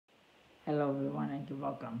Hello everyone and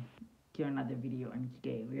welcome to another video, and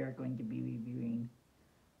today we are going to be reviewing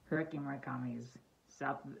Haruki Murakami's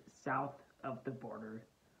South South of the Border,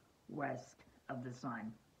 West of the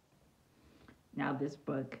Sun. Now this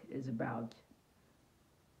book is about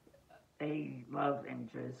a love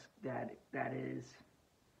interest that is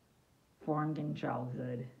formed in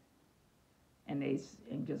childhood and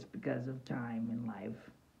just because of time in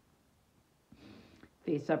life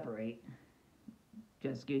they separate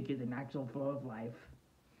just due to the natural flow of life,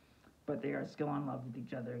 but they are still in love with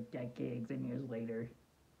each other decades and years later.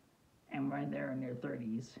 And when they're in their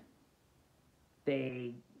 30s,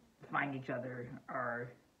 they find each other,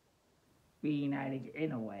 are reunited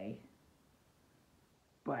in a way,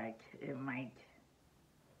 but it may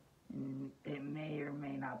or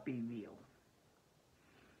may not be real.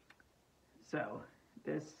 So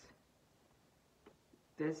this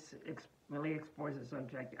really explores the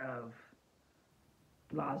subject of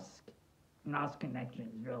lost lost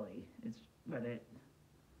connections. Really, it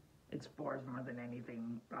explores more than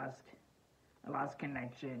anything a lost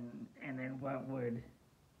connection, and then what would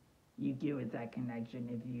you do with that connection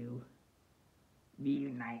if you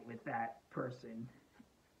reunite with that person?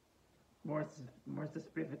 More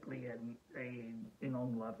specifically, an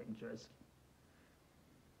old love interest.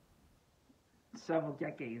 Several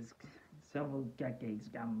decades, several decades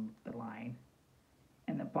down the line,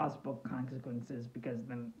 and the possible consequences because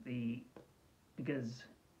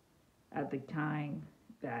at the time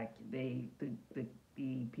that the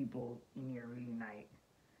people near reunite,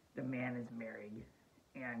 the man is married,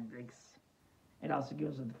 and it also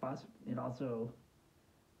gives it also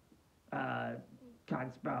uh,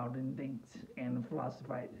 talks about and thinks and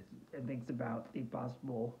philosophizes and thinks about the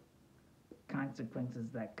possible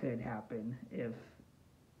consequences that could happen if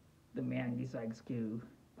the man decides to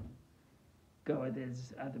go with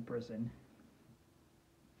his other person.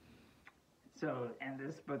 So, and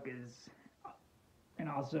this book is, and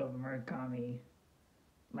also Murakami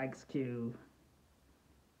likes to,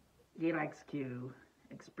 he likes to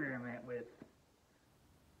experiment with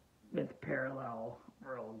parallel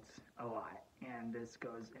worlds a lot, and this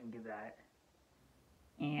goes into that.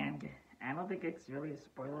 And I don't think it's really a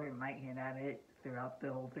spoiler. It might hint at it throughout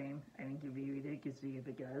the whole thing. I think if you read it, you can see if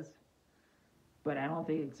it does. But I don't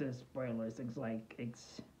think it's a spoiler. Things like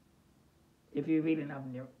if you read enough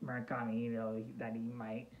Murakami, you know that he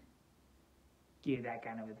might do that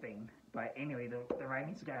kind of a thing. But anyway, the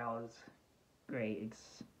writing style is great.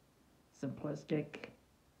 It's simplistic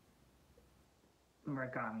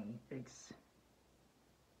Murakami.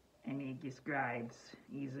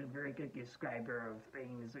 He's a very good describer of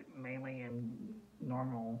things, mainly in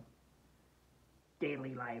normal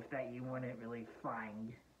daily life that you wouldn't really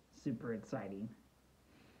find super exciting.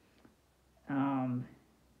 Um,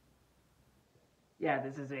 yeah,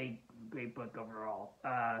 this is a great book overall.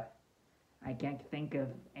 I can't think of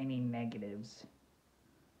any negatives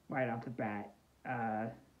right off the bat,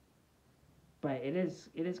 but it is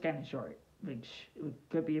kind of short, which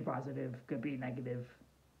could be a positive, could be a negative.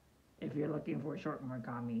 If you're looking for a short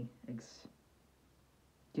Murakami, it's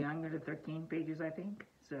 213 pages, I think.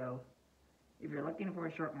 So if you're looking for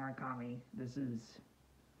a short Murakami, this is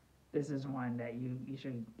one that you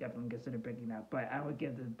should definitely consider picking up. But I would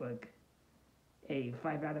give this book a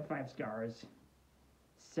 5 out of 5 stars.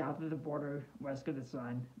 South of the Border, West of the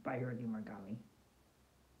Sun by Haruki Murakami.